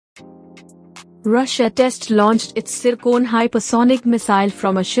Russia test-launched its Zirkon hypersonic missile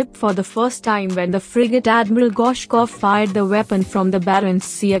from a ship for the first time when the frigate Admiral Gorshkov fired the weapon from the Barents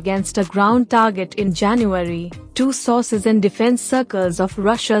Sea against a ground target in January, two sources in defense circles of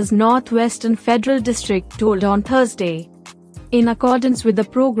Russia's northwestern federal district told on Thursday. In accordance with the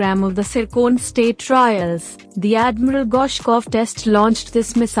program of the Tsirkon state trials, the Admiral Gorshkov test-launched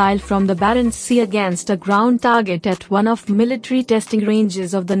this missile from the Barents Sea against a ground target at one of military testing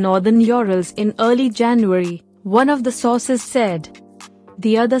ranges of the northern Urals in early January, one of the sources said.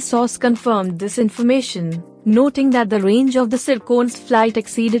 The other source confirmed this information, noting that the range of the Tsirkon's flight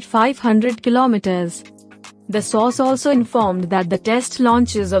exceeded 500 kilometers. The source also informed that the test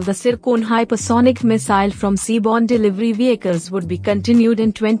launches of the Zirkon hypersonic missile from seaborne delivery vehicles would be continued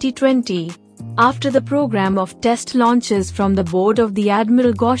in 2020. After the program of test launches from the board of the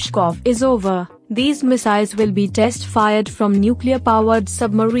Admiral Gorshkov is over, these missiles will be test-fired from nuclear-powered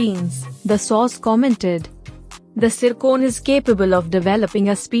submarines, the source commented. The Tsirkon is capable of developing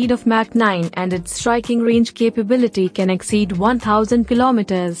a speed of Mach 9 and its striking range capability can exceed 1,000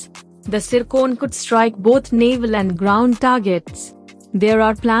 kilometers. The Tsirkon could strike both naval and ground targets. There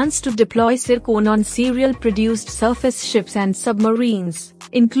are plans to deploy Tsirkon on serial-produced surface ships and submarines,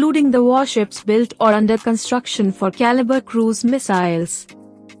 including the warships built or under construction for Caliber cruise missiles.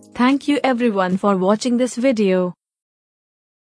 Thank you everyone for watching this video.